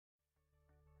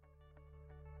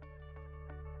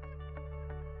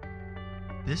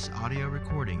This audio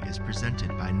recording is presented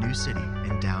by New City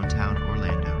in downtown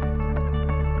Orlando.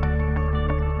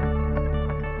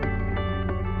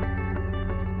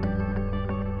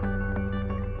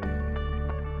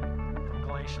 From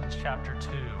Galatians chapter 2,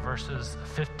 verses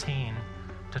 15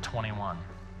 to 21.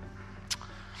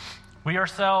 We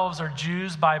ourselves are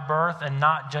Jews by birth and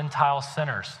not Gentile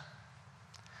sinners.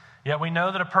 Yet we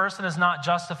know that a person is not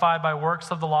justified by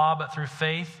works of the law, but through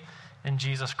faith in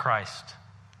Jesus Christ.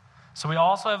 So we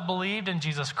also have believed in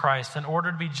Jesus Christ in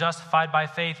order to be justified by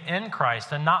faith in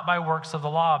Christ and not by works of the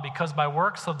law, because by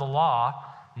works of the law,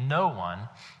 no one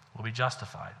will be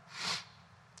justified.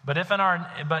 But if in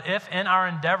our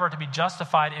endeavor to be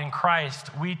justified in Christ,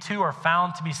 we too are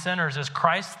found to be sinners, is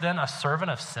Christ then a servant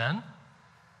of sin?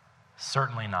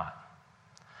 Certainly not.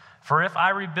 For if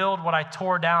I rebuild what I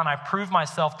tore down, I prove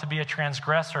myself to be a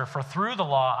transgressor. For through the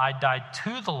law I died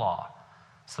to the law,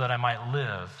 so that I might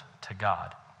live to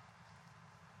God.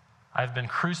 I have been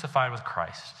crucified with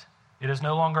Christ. It is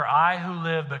no longer I who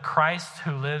live, but Christ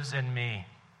who lives in me.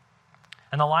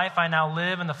 And the life I now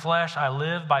live in the flesh, I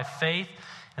live by faith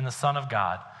in the Son of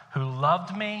God, who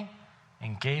loved me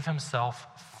and gave himself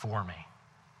for me.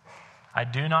 I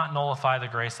do not nullify the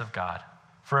grace of God.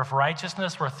 For if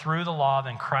righteousness were through the law,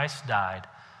 then Christ died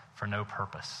for no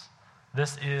purpose.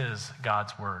 This is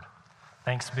God's word.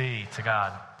 Thanks be to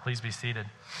God. Please be seated.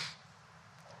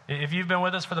 If you've been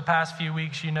with us for the past few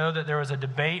weeks, you know that there was a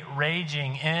debate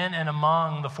raging in and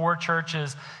among the four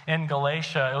churches in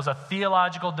Galatia. It was a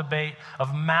theological debate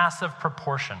of massive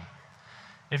proportion.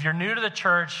 If you're new to the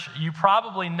church, you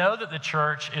probably know that the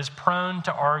church is prone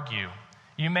to argue.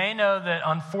 You may know that,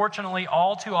 unfortunately,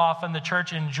 all too often the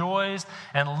church enjoys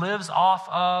and lives off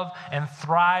of and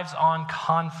thrives on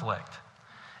conflict.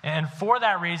 And for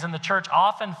that reason, the church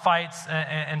often fights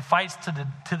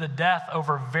to the death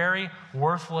over very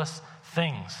worthless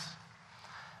things.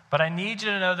 But I need you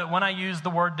to know that when I use the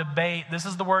word debate, this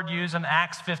is the word used in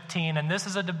Acts 15, and this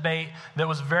is a debate that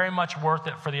was very much worth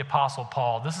it for the Apostle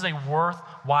Paul. This is a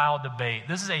worthwhile debate.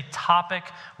 This is a topic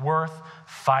worth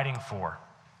fighting for.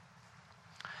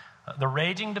 The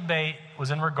raging debate was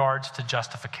in regards to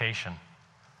justification.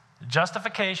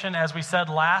 Justification, as we said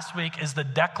last week, is the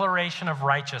declaration of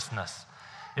righteousness.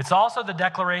 It's also the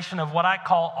declaration of what I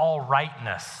call all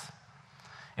rightness.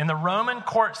 In the Roman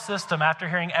court system, after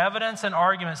hearing evidence and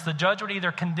arguments, the judge would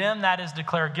either condemn, that is,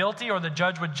 declare guilty, or the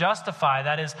judge would justify,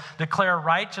 that is, declare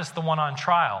righteous the one on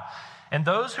trial. And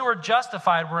those who were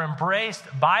justified were embraced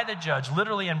by the judge,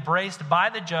 literally embraced by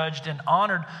the judge and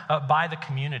honored by the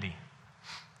community.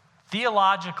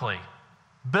 Theologically,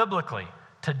 biblically,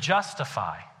 to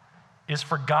justify is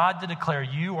for God to declare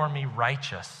you or me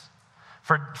righteous.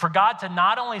 For God to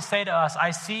not only say to us,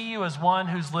 I see you as one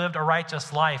who's lived a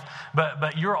righteous life,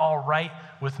 but you're all right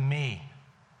with me.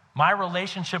 My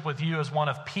relationship with you is one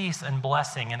of peace and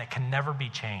blessing, and it can never be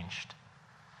changed.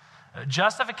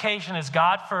 Justification is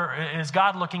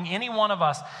God looking any one of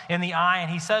us in the eye,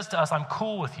 and he says to us, I'm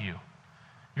cool with you.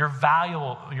 You're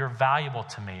valuable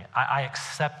to me. I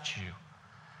accept you.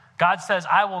 God says,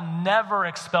 I will never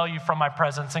expel you from my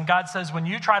presence. And God says, when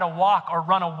you try to walk or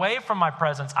run away from my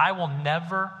presence, I will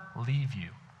never leave you.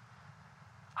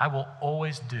 I will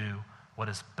always do what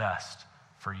is best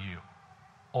for you.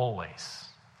 Always.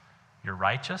 You're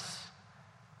righteous,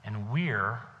 and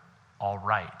we're all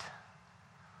right.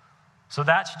 So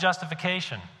that's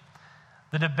justification.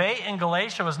 The debate in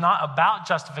Galatia was not about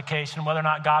justification, whether or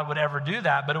not God would ever do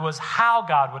that, but it was how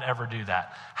God would ever do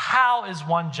that. How is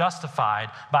one justified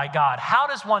by God? How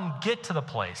does one get to the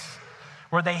place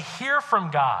where they hear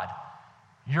from God,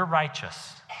 you're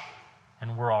righteous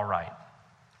and we're all right?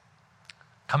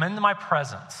 Come into my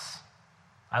presence.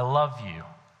 I love you.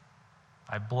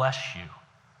 I bless you.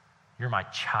 You're my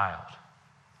child.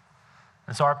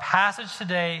 And so our passage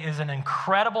today is an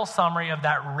incredible summary of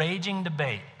that raging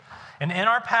debate. And in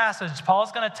our passage,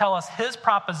 Paul's going to tell us his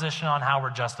proposition on how we're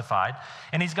justified,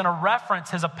 and he's going to reference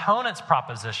his opponent's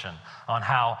proposition on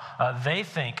how they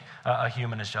think a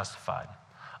human is justified.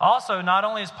 Also, not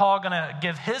only is Paul going to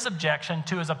give his objection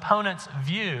to his opponent's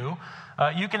view,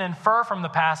 you can infer from the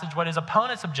passage what his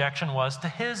opponent's objection was to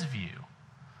his view.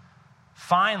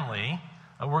 Finally,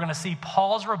 we're going to see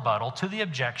Paul's rebuttal to the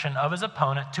objection of his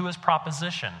opponent to his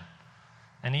proposition.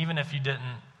 And even if you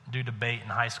didn't do debate in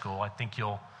high school, I think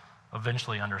you'll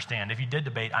eventually understand. If you did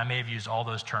debate, I may have used all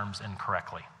those terms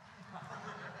incorrectly.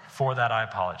 For that, I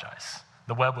apologize.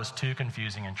 The web was too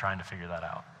confusing in trying to figure that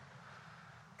out.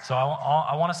 So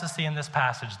I want us to see in this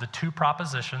passage the two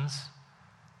propositions,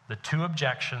 the two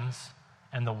objections,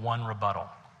 and the one rebuttal.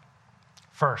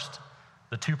 First,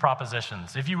 the two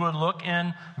propositions. If you would look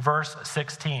in verse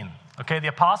 16. Okay, the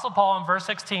Apostle Paul in verse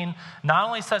 16 not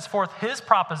only sets forth his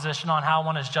proposition on how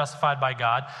one is justified by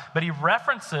God, but he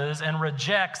references and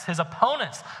rejects his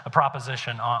opponent's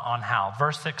proposition on how.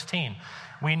 Verse 16,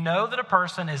 we know that a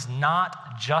person is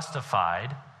not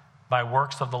justified by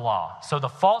works of the law. So the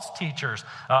false teachers,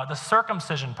 the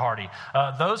circumcision party,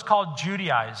 those called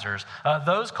Judaizers,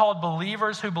 those called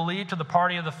believers who believe to the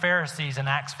party of the Pharisees in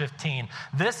Acts 15,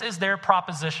 this is their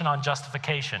proposition on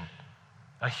justification.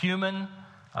 A human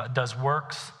does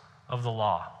works of the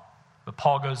law. But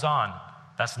Paul goes on.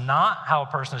 That's not how a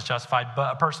person is justified,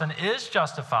 but a person is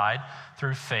justified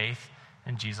through faith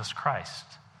in Jesus Christ.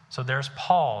 So there's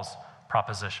Paul's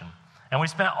proposition. And we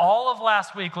spent all of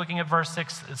last week looking at verse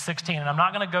 16, and I'm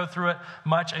not going to go through it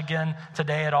much again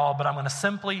today at all, but I'm going to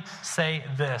simply say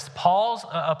this. Paul's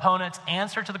opponent's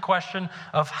answer to the question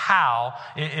of how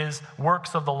is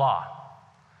works of the law.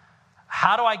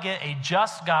 How do I get a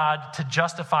just God to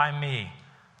justify me?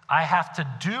 I have to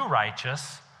do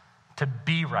righteous to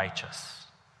be righteous.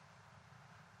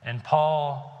 And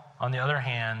Paul, on the other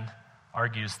hand,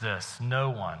 argues this: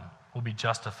 no one will be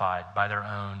justified by their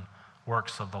own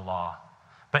works of the law.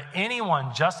 But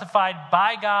anyone justified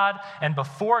by God and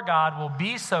before God will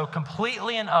be so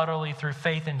completely and utterly through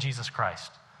faith in Jesus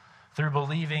Christ, through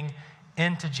believing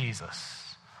into Jesus.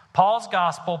 Paul's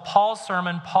gospel, Paul's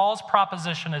sermon, Paul's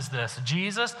proposition is this: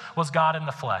 Jesus was God in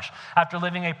the flesh. After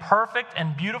living a perfect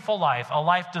and beautiful life, a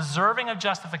life deserving of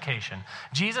justification,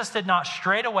 Jesus did not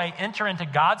straight away enter into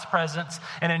God's presence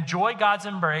and enjoy God's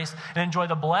embrace and enjoy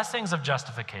the blessings of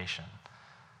justification.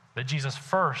 But Jesus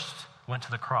first went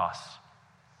to the cross.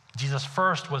 Jesus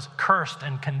first was cursed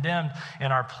and condemned in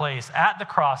our place. At the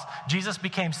cross, Jesus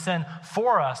became sin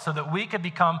for us so that we could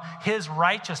become his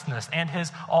righteousness and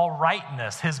his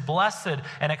all-rightness. His blessed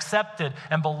and accepted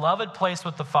and beloved place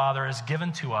with the Father is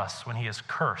given to us when he is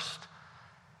cursed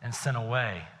and sent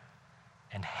away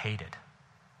and hated.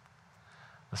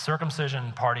 The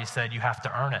circumcision party said you have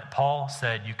to earn it. Paul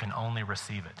said you can only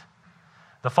receive it.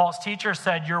 The false teacher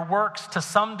said your works to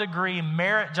some degree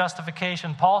merit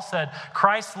justification. Paul said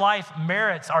Christ's life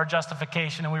merits our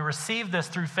justification, and we receive this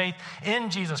through faith in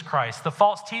Jesus Christ. The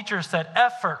false teacher said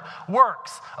effort,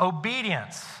 works,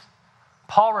 obedience.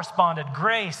 Paul responded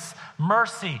grace,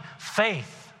 mercy,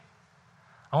 faith.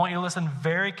 I want you to listen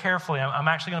very carefully. I'm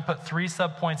actually going to put 3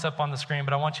 subpoints up on the screen,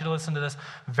 but I want you to listen to this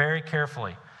very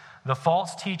carefully. The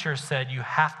false teacher said you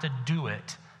have to do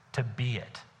it to be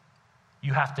it.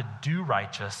 You have to do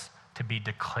righteous to be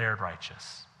declared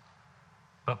righteous.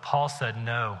 But Paul said,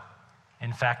 no,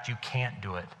 in fact, you can't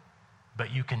do it,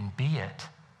 but you can be it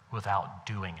without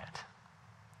doing it.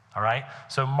 All right?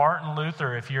 So Martin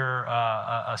Luther, if you're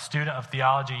a student of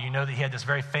theology, you know that he had this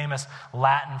very famous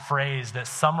Latin phrase that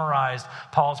summarized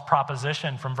Paul's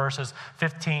proposition from verses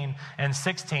 15 and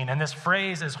 16. And this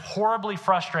phrase is horribly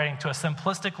frustrating to a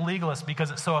simplistic legalist because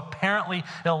it's so apparently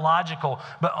illogical,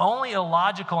 but only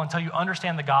illogical until you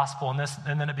understand the gospel,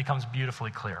 and then it becomes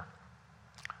beautifully clear.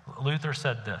 Luther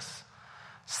said this: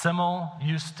 simul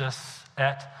justus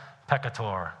et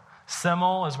peccator.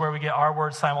 Simul is where we get our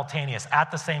word simultaneous,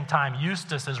 at the same time.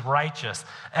 Justus is righteous.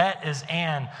 Et is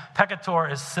and.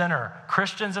 Peccator is sinner.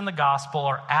 Christians in the gospel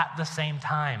are at the same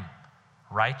time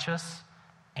righteous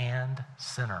and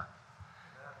sinner.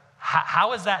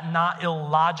 How is that not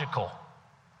illogical?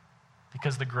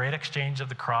 Because the great exchange of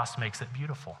the cross makes it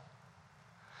beautiful.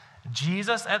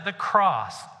 Jesus at the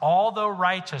cross, although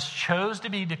righteous, chose to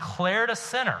be declared a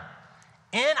sinner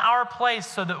in our place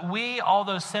so that we, all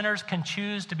those sinners, can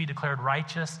choose to be declared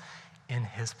righteous in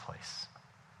his place.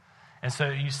 And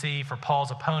so you see, for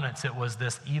Paul's opponents, it was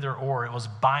this either or. It was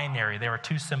binary. They were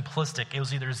too simplistic. It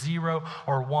was either 0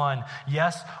 or 1,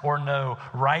 yes or no,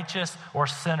 righteous or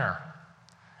sinner.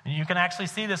 And you can actually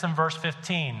see this in verse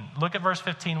 15. Look at verse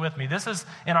 15 with me. This is,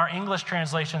 in our English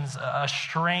translations, a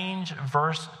strange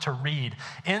verse to read.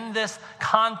 In this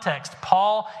context,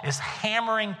 Paul is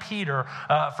hammering Peter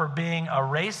for being a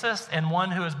racist and one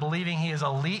who is believing he is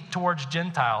elite towards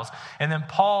Gentiles. And then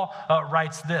Paul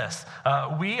writes this: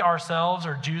 we ourselves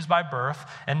are Jews by birth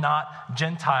and not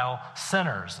Gentile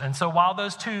sinners. And so while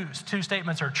those two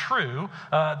statements are true,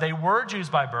 they were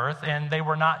Jews by birth and they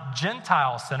were not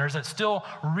Gentile sinners. It's still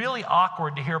really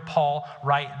awkward to hear Paul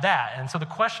write that. And so the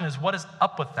question is, what is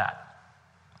up with that?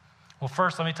 Well,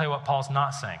 first, let me tell you what Paul's not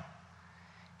saying.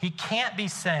 He can't be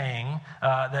saying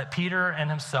that Peter and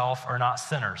himself are not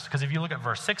sinners. Because if you look at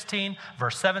verse 16,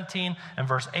 verse 17, and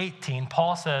verse 18,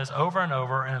 Paul says over and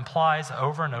over and implies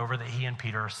over and over that he and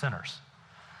Peter are sinners.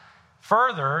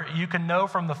 Further, you can know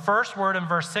from the first word in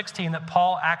verse 16 that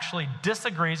Paul actually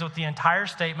disagrees with the entire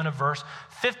statement of verse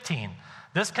 15.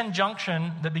 This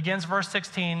conjunction that begins verse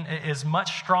 16 is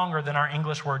much stronger than our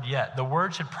English word yet. The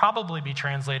word should probably be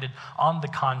translated on the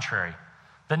contrary.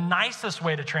 The nicest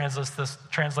way to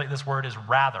translate this word is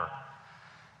rather.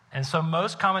 And so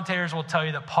most commentators will tell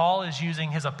you that Paul is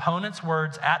using his opponent's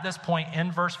words at this point in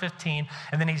verse 15,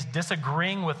 and then he's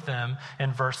disagreeing with them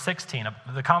in verse 16.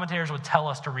 The commentators would tell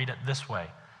us to read it this way.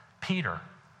 Peter,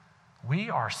 we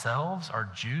ourselves are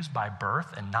Jews by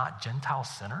birth and not Gentile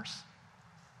sinners?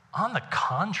 On the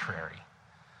contrary,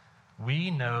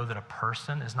 we know that a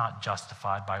person is not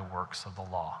justified by works of the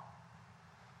law.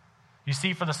 You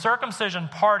see, for the circumcision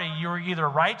party, you were either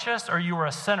righteous or you were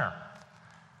a sinner.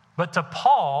 But to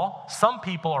Paul, some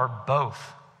people are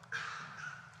both.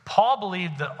 Paul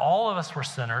believed that all of us were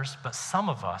sinners, but some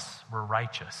of us were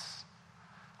righteous.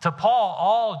 To Paul,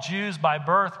 all Jews by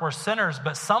birth were sinners,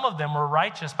 but some of them were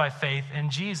righteous by faith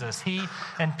in Jesus. He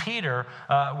and Peter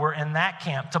were in that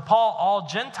camp. To Paul, all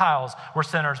Gentiles were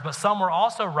sinners, but some were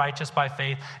also righteous by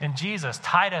faith in Jesus.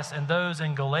 Titus and those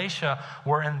in Galatia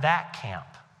were in that camp.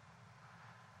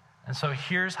 And so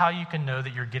here's how you can know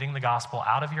that you're getting the gospel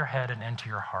out of your head and into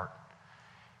your heart.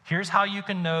 Here's how you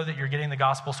can know that you're getting the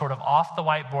gospel sort of off the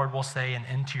whiteboard, we'll say, and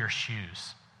into your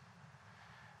shoes.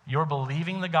 You're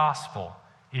believing the gospel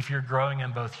if you're growing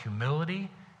in both humility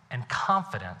and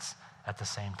confidence at the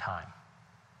same time.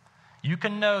 You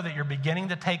can know that you're beginning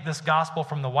to take this gospel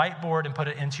from the whiteboard and put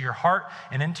it into your heart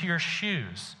and into your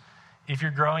shoes if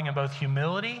you're growing in both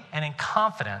humility and in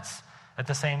confidence at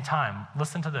the same time.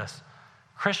 Listen to this.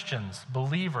 Christians,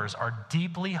 believers, are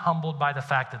deeply humbled by the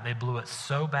fact that they blew it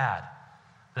so bad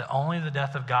that only the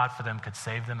death of God for them could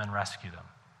save them and rescue them.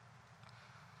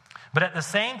 But at the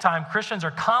same time, Christians are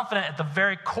confident at the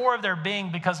very core of their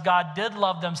being because God did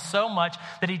love them so much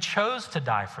that he chose to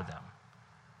die for them.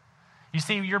 You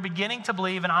see, you're beginning to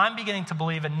believe, and I'm beginning to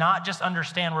believe, and not just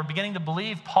understand, we're beginning to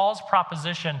believe Paul's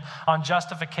proposition on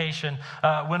justification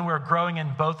when we're growing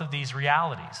in both of these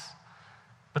realities.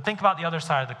 But think about the other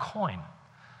side of the coin.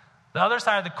 The other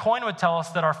side of the coin would tell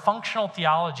us that our functional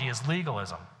theology is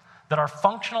legalism, that our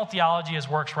functional theology is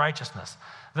works righteousness,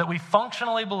 that we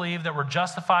functionally believe that we're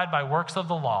justified by works of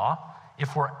the law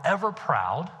if we're ever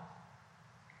proud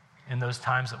in those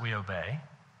times that we obey,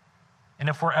 and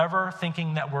if we're ever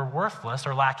thinking that we're worthless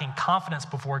or lacking confidence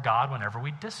before God whenever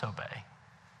we disobey.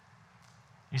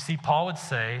 You see, Paul would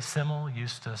say, simul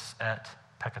justus et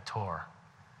peccator.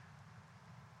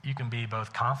 You can be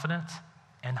both confident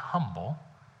and humble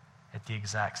at the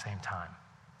exact same time.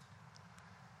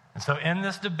 And so in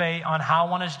this debate on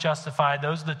how one is justified,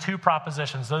 those are the two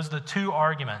propositions, those are the two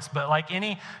arguments. But like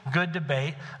any good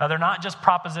debate, they're not just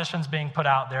propositions being put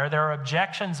out there. There are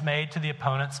objections made to the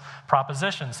opponent's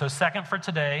proposition. So second for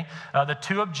today, the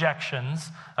two objections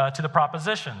to the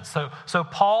propositions. So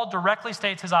Paul directly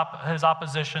states his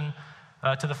opposition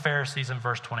to the Pharisees in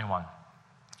verse 21.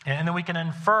 And then we can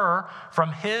infer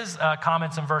from his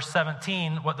comments in verse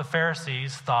 17 what the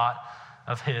Pharisees thought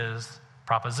of his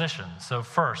proposition. So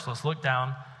first, let's look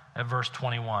down at verse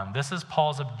 21. This is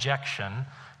Paul's objection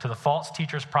to the false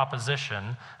teacher's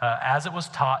proposition as it was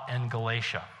taught in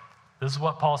Galatia. This is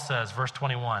what Paul says, verse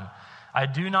 21. I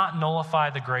do not nullify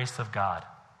the grace of God.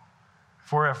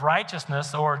 For if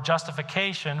righteousness or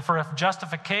justification, for if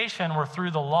justification were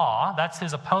through the law, that's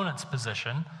his opponent's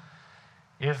position.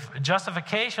 If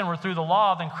justification were through the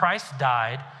law, then Christ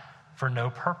died for no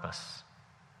purpose.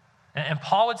 And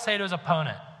Paul would say to his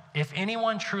opponent, if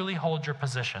anyone truly holds your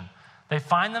position, they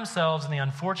find themselves in the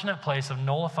unfortunate place of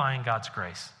nullifying God's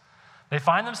grace. They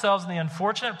find themselves in the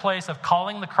unfortunate place of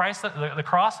calling the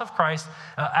cross of Christ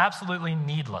absolutely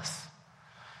needless.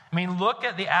 I mean, look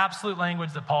at the absolute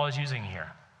language that Paul is using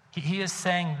here. He is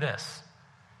saying this.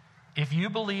 If you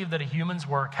believe that a human's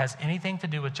work has anything to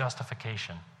do with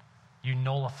justification, you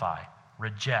nullify,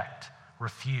 reject,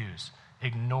 refuse,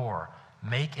 ignore,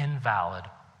 make invalid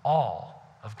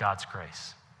all of God's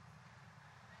grace.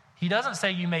 He doesn't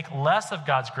say you make less of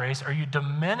God's grace or you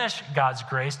diminish God's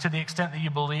grace to the extent that you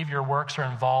believe your works are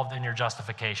involved in your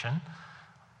justification.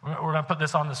 We're going to put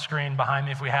this on the screen behind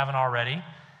me if we haven't already.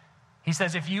 He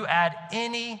says if you add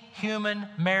any human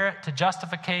merit to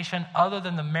justification other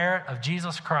than the merit of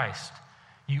Jesus Christ,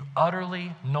 you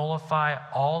utterly nullify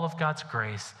all of God's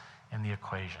grace in the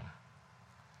equation.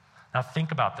 Now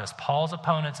think about this. Paul's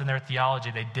opponents in their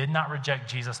theology, they did not reject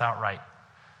Jesus outright.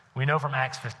 We know from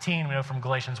Acts 15, we know from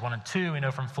Galatians 1 and 2, we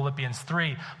know from Philippians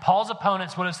 3. Paul's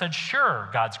opponents would have said, sure,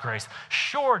 God's grace.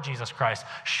 Sure, Jesus Christ.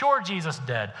 Sure, Jesus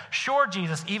dead. Sure,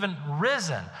 Jesus even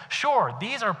risen. Sure,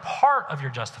 these are part of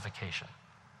your justification.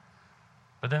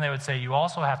 But then they would say, you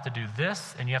also have to do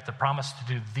this, and you have to promise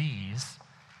to do these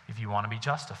if you want to be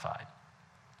justified.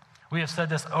 We have said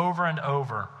this over and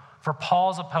over. For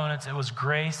Paul's opponents, it was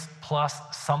grace plus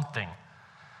something.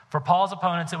 For Paul's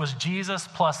opponents, it was Jesus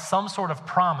plus some sort of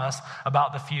promise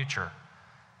about the future.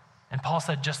 And Paul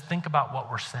said, just think about what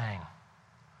we're saying.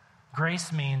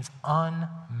 Grace means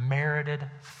unmerited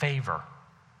favor.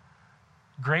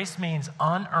 Grace means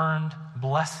unearned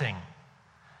blessing.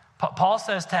 Paul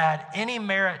says to add any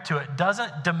merit to it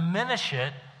doesn't diminish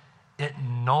it, it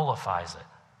nullifies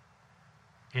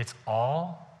it. It's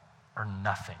all or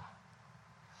nothing.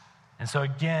 And so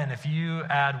again, if you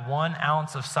add 1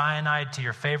 ounce of cyanide to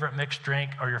your favorite mixed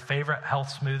drink or your favorite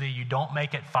health smoothie, you don't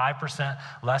make it 5%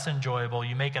 less enjoyable,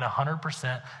 you make it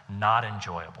 100% not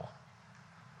enjoyable.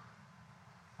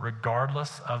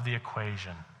 Regardless of the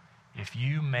equation, if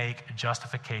you make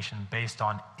justification based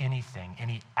on anything,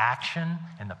 any action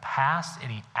in the past,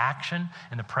 any action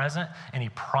in the present, any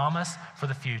promise for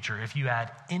the future, if you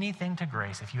add anything to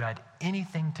grace, if you add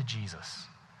anything to Jesus,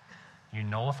 you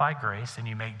nullify grace and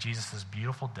you make Jesus'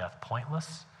 beautiful death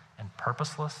pointless and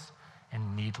purposeless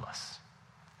and needless.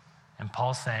 And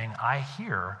Paul's saying, I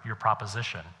hear your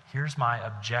proposition. Here's my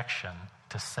objection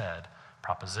to said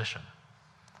proposition.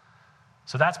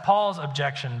 So that's Paul's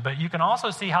objection, but you can also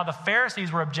see how the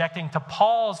Pharisees were objecting to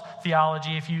Paul's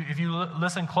theology if you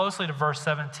listen closely to verse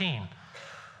 17.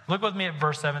 Look with me at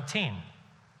verse 17.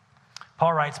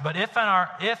 Paul writes, but if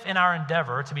in our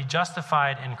endeavor to be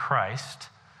justified in Christ,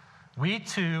 we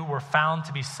too were found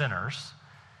to be sinners,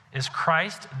 is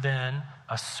Christ then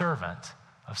a servant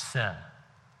of sin?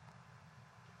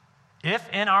 If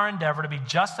in our endeavor to be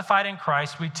justified in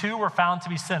Christ, we too were found to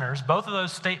be sinners, both of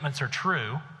those statements are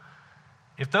true.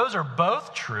 If those are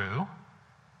both true,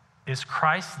 is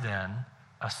Christ then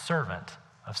a servant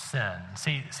of sin?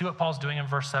 See what Paul's doing in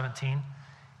verse 17?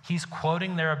 He's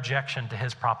quoting their objection to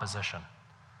his proposition.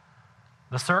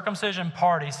 The circumcision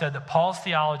party said that Paul's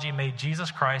theology made Jesus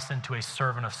Christ into a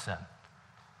servant of sin.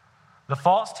 The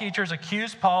false teachers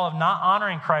accused Paul of not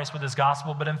honoring Christ with his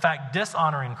gospel, but in fact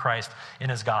dishonoring Christ in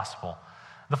his gospel.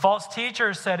 The false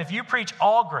teachers said, if you preach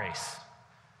all grace,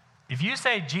 if you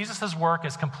say Jesus' work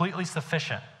is completely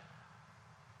sufficient,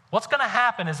 what's going to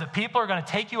happen is that people are going to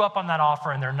take you up on that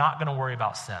offer and they're not going to worry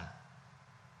about sin.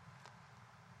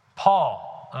 Paul,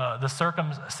 the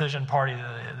circumcision party,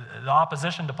 the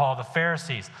opposition to Paul, the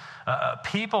Pharisees,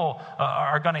 people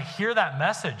are going to hear that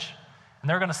message and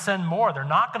they're going to sin more. They're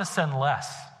not going to sin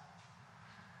less.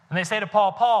 And they say to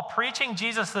Paul, preaching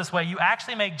Jesus this way, you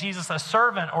actually make Jesus a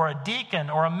servant or a deacon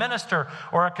or a minister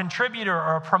or a contributor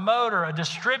or a promoter, a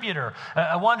distributor,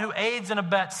 one who aids and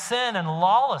abets sin and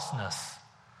lawlessness.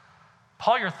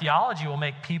 Paul, your theology will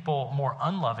make people more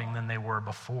unloving than they were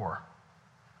before.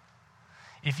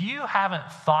 If you haven't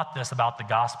thought this about the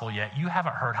gospel yet, you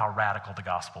haven't heard how radical the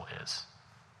gospel is.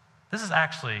 This is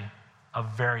actually a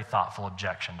very thoughtful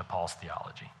objection to Paul's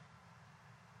theology.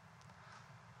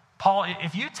 Paul,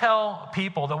 if you tell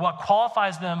people that what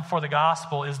qualifies them for the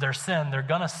gospel is their sin, they're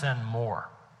going to sin more.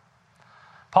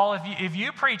 Paul, if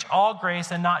you preach all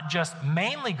grace and not just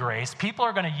mainly grace, people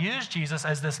are going to use Jesus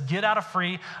as this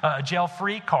jail-free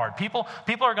card. People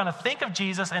are going to think of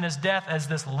Jesus and his death as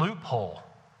this loophole.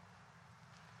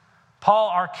 Paul,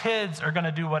 our kids are going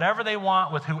to do whatever they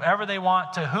want with whoever they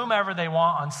want to whomever they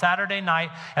want on Saturday night,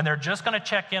 and they're just going to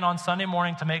check in on Sunday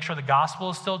morning to make sure the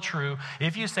gospel is still true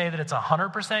if you say that it's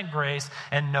 100% grace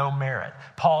and no merit.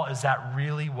 Paul, is that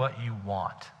really what you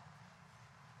want?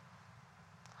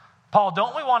 Paul,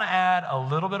 don't we want to add a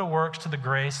little bit of works to the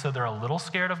grace so they're a little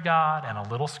scared of God and a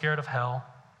little scared of hell?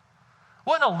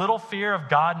 Wouldn't a little fear of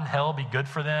God and hell be good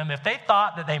for them? If they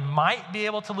thought that they might be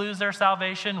able to lose their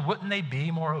salvation, wouldn't they be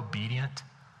more obedient?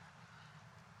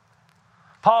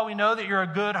 Paul, we know that you're a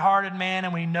good-hearted man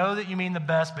and we know that you mean the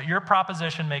best, but your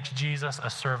proposition makes Jesus a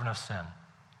servant of sin.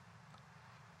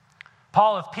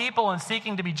 Paul, if people in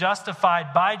seeking to be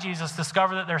justified by Jesus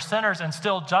discover that they're sinners and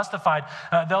still justified,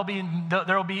 there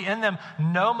will be in them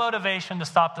no motivation to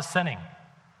stop the sinning.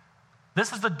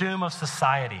 This is the doom of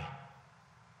society.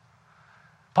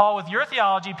 Paul, with your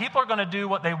theology, people are going to do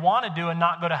what they want to do and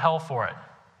not go to hell for it.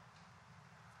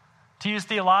 To use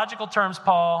theological terms,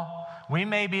 Paul, we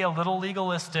may be a little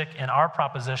legalistic in our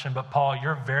proposition, but Paul,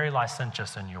 you're very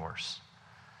licentious in yours.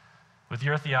 With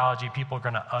your theology, people are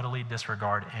going to utterly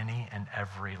disregard any and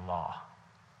every law.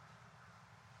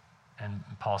 And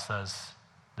Paul says,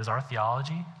 does our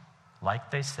theology,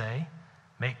 like they say,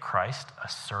 make Christ a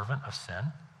servant of sin?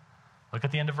 Look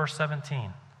at the end of verse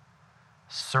 17.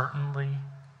 Certainly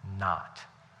not.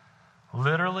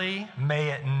 Literally, may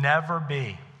it never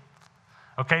be.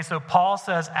 Okay, so Paul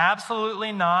says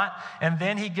absolutely not, and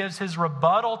then he gives his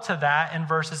rebuttal to that in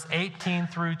verses 18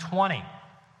 through 20.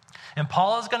 And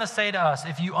Paul is going to say to us,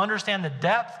 if you understand the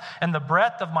depth and the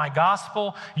breadth of my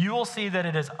gospel, you will see that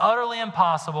it is utterly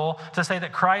impossible to say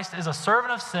that Christ is a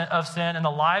servant of sin in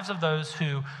the lives of those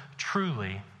who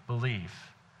truly believe.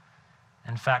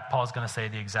 In fact, Paul is going to say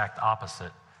the exact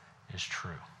opposite is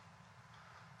true.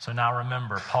 So now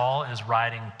remember, Paul is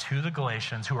writing to the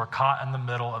Galatians who are caught in the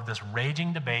middle of this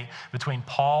raging debate between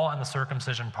Paul and the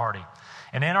circumcision party.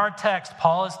 And in our text,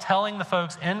 Paul is telling the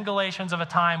folks in Galatians of a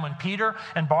time when Peter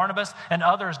and Barnabas and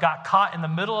others got caught in the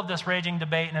middle of this raging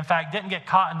debate, and in fact didn't get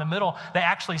caught in the middle. They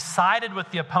actually sided with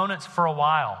the opponents for a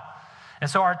while. And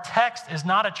so our text is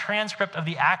not a transcript of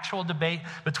the actual debate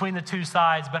between the two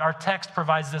sides, but our text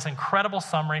provides this incredible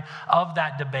summary of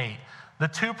that debate. The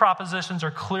two propositions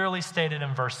are clearly stated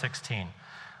in verse 16.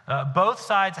 Both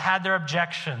sides had their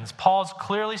objections. Paul's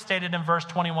clearly stated in verse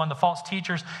 21. The false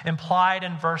teachers implied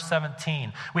in verse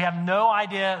 17. We have no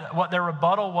idea what their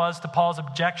rebuttal was to Paul's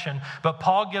objection, but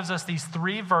Paul gives us these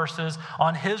 3 verses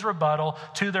on his rebuttal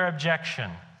to their objection.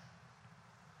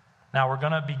 Now, we're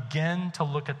going to begin to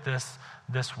look at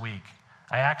this week.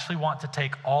 I actually want to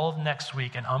take all of next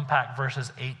week and unpack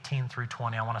verses 18 through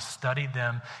 20. I want to study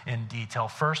them in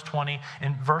detail. Verse 20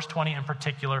 in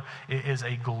particular is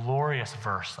a glorious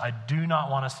verse. I do not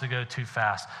want us to go too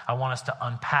fast. I want us to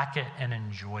unpack it and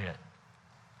enjoy it.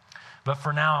 But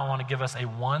for now, I want to give us a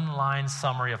one-line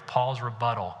summary of Paul's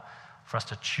rebuttal for us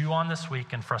to chew on this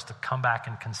week and for us to come back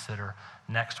and consider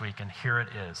next week. And here it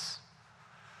is.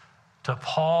 To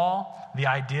Paul, the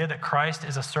idea that Christ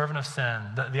is a servant of sin,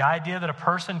 the idea that a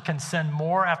person can sin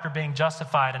more after being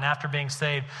justified and after being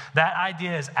saved, that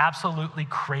idea is absolutely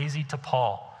crazy to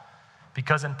Paul.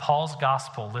 Because in Paul's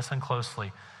gospel, listen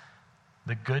closely,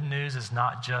 the good news is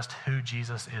not just who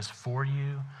Jesus is for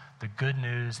you, the good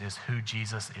news is who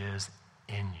Jesus is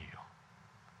in you.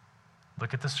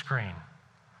 Look at the screen.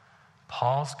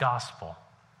 Paul's gospel,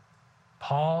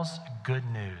 Paul's good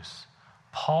news,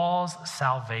 Paul's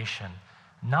salvation,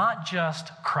 not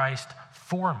just Christ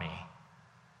for me,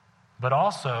 but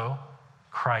also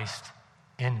Christ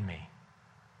in me.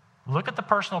 Look at the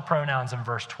personal pronouns in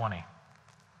verse 20.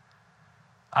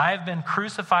 I have been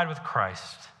crucified with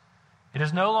Christ. It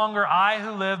is no longer I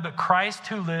who live, but Christ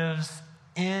who lives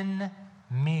in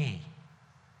me.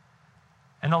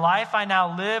 And the life I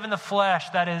now live in the flesh,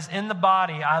 that is in the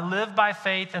body, I live by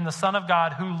faith in the Son of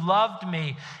God who loved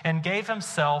me and gave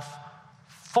himself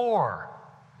for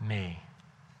me.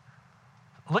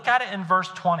 Look at it in verse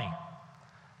 20.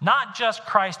 Not just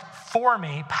Christ for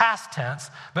me, past tense,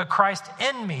 but Christ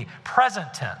in me,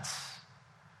 present tense.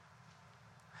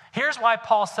 Here's why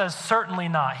Paul says certainly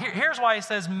not. Here's why he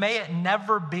says may it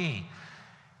never be.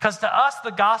 Because to us,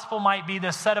 the gospel might be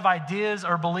this set of ideas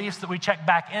or beliefs that we check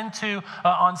back into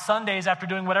on Sundays after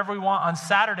doing whatever we want on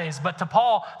Saturdays. But to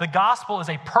Paul, the gospel is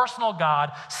a personal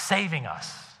God saving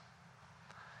us.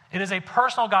 It is a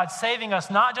personal God saving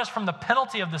us not just from the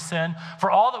penalty of the sin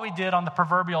for all that we did on the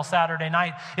proverbial Saturday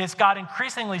night. It's God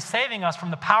increasingly saving us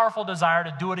from the powerful desire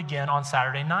to do it again on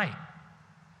Saturday night.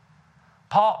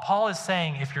 Paul is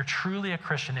saying if you're truly a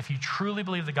Christian, if you truly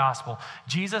believe the gospel,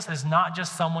 Jesus is not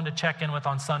just someone to check in with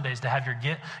on Sundays to have your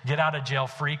get out of jail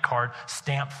free card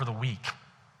stamped for the week.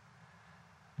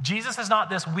 Jesus is not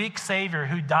this weak Savior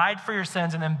who died for your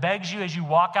sins and then begs you as you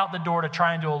walk out the door to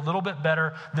try and do a little bit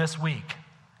better this week.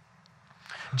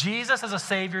 Jesus is a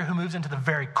Savior who moves into the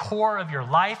very core of your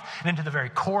life and into the very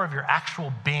core of your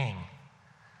actual being.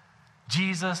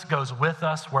 Jesus goes with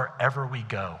us wherever we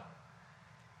go.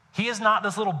 He is not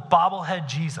this little bobblehead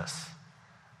Jesus.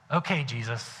 Okay,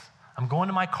 Jesus, I'm going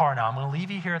to my car now. I'm going to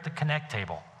leave you here at the Connect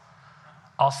table.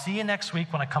 I'll see you next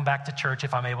week when I come back to church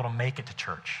if I'm able to make it to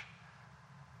church.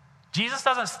 Jesus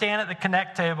doesn't stand at the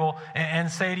Connect table and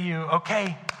say to you,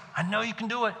 okay, I know you can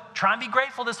do it. Try and be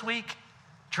grateful this week.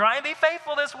 Try and be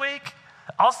faithful this week.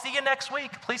 I'll see you next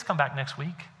week. Please come back next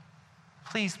week.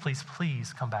 Please, please,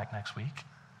 please come back next week.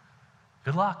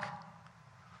 Good luck.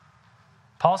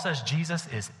 Paul says Jesus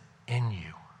is in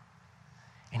you,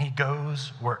 and he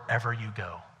goes wherever you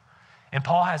go. And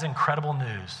Paul has incredible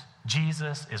news.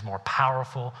 Jesus is more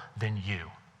powerful than you.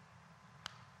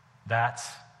 That's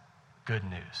good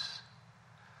news.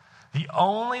 The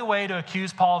only way to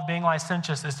accuse Paul of being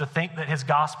licentious is to think that his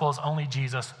gospel is only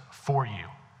Jesus for you.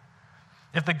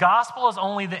 If the gospel is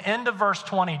only the end of verse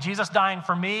 20, Jesus dying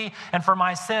for me and for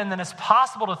my sin, then it's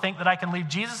possible to think that I can leave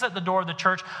Jesus at the door of the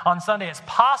church on Sunday. It's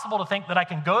possible to think that I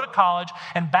can go to college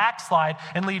and backslide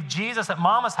and leave Jesus at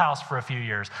mama's house for a few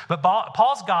years. But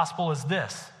Paul's gospel is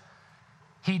this.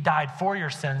 He died for your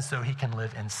sins so he can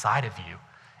live inside of you.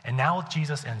 And now with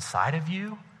Jesus inside of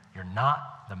you, you're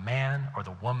not the man or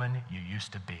the woman you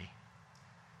used to be.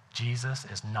 Jesus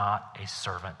is not a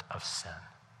servant of sin.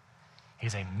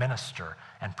 He's a minister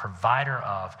and provider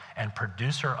of and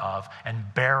producer of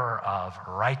and bearer of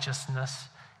righteousness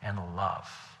and love.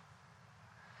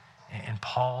 In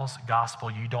Paul's gospel,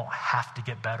 you don't have to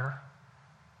get better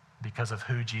because of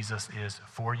who Jesus is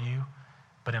for you,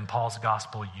 but in Paul's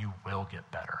gospel, you will get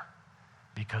better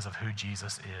because of who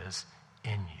Jesus is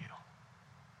in you.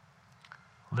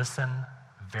 Listen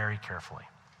very carefully.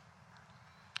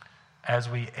 As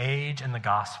we age in the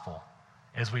gospel,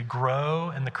 as we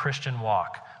grow in the Christian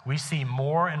walk, we see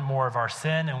more and more of our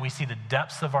sin, and we see the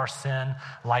depths of our sin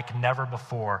like never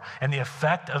before. And the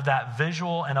effect of that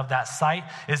visual and of that sight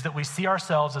is that we see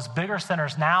ourselves as bigger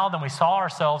sinners now than we saw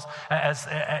ourselves as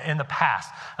in the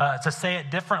past. To say it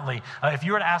differently, if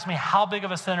you were to ask me, how big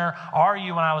of a sinner are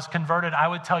you when I was converted, I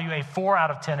would tell you a 4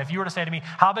 out of 10. If you were to say to me,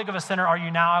 how big of a sinner are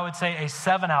you now, I would say a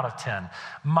 7 out of 10.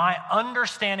 My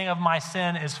understanding of my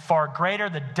sin is far greater.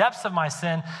 The depths of my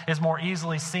sin is more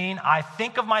easily seen. I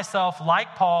think of myself,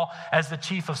 like Paul, as the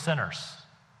chief of sinners.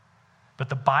 But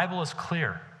the Bible is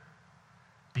clear.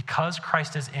 Because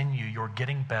Christ is in you, you're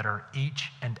getting better each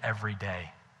and every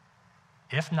day.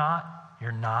 If not,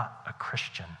 you're not a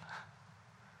Christian.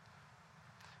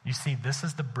 You see, this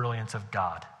is the brilliance of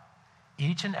God.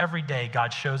 Each and every day,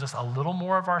 God shows us a little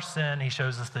more of our sin. He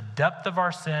shows us the depth of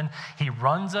our sin. He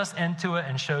runs us into it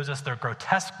and shows us the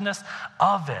grotesqueness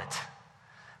of it.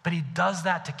 But he does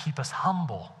that to keep us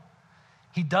humble.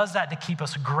 He does that to keep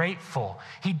us grateful.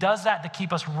 He does that to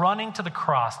keep us running to the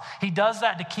cross. He does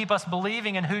that to keep us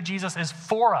believing in who Jesus is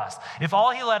for us. If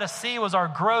all he let us see was our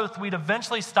growth, we'd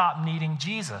eventually stop needing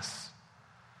Jesus.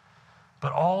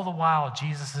 But all the while,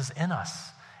 Jesus is in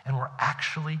us, and we're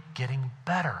actually getting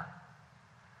better.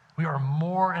 We are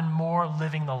more and more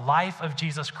living the life of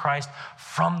Jesus Christ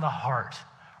from the heart.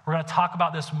 We're going to talk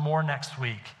about this more next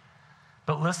week.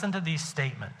 But listen to these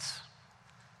statements.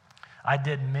 I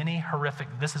did many horrific,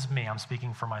 this is me, I'm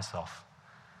speaking for myself.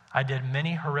 I did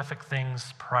many horrific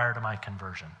things prior to my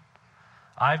conversion.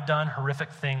 I've done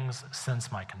horrific things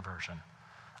since my conversion.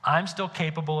 I'm still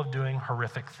capable of doing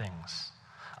horrific things.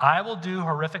 I will do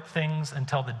horrific things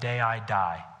until the day I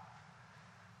die.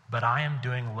 But I am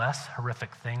doing less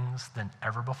horrific things than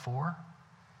ever before.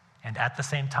 And at the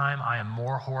same time, I am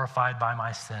more horrified by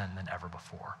my sin than ever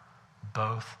before.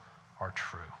 Both are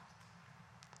true.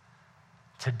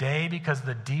 Today, because of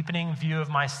the deepening view of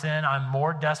my sin, I'm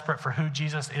more desperate for who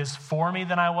Jesus is for me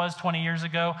than I was 20 years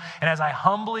ago. And as I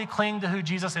humbly cling to who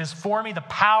Jesus is for me, the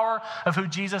power of who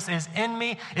Jesus is in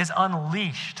me is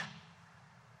unleashed.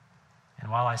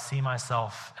 And while I see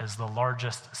myself as the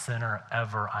largest sinner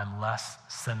ever, I'm less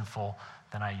sinful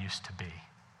than I used to be.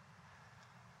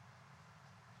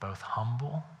 Both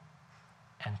humble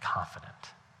and confident.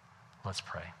 Let's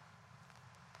pray.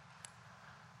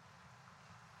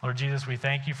 Lord Jesus, we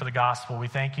thank you for the gospel. We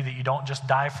thank you that you don't just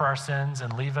die for our sins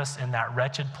and leave us in that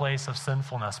wretched place of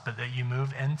sinfulness, but that you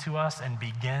move into us and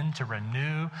begin to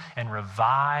renew and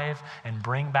revive and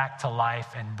bring back to life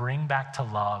and bring back to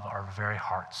love our very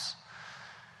hearts.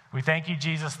 We thank you,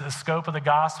 Jesus, that the scope of the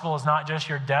gospel is not just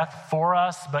your death for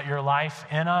us, but your life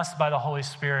in us by the Holy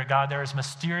Spirit. God, there is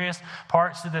mysterious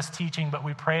parts to this teaching, but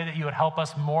we pray that you would help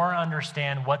us more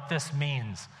understand what this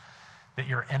means, that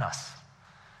you're in us,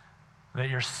 that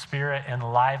your Spirit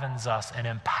enlivens us and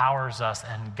empowers us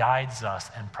and guides us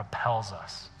and propels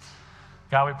us.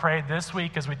 God, we pray this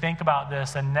week as we think about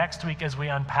this and next week as we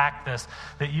unpack this,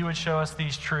 that you would show us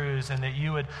these truths and that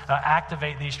you would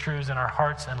activate these truths in our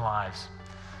hearts and lives.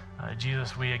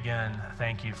 Jesus, we again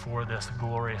thank you for this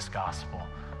glorious gospel.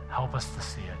 Help us to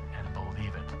see it and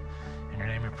believe it. In your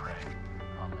name we pray.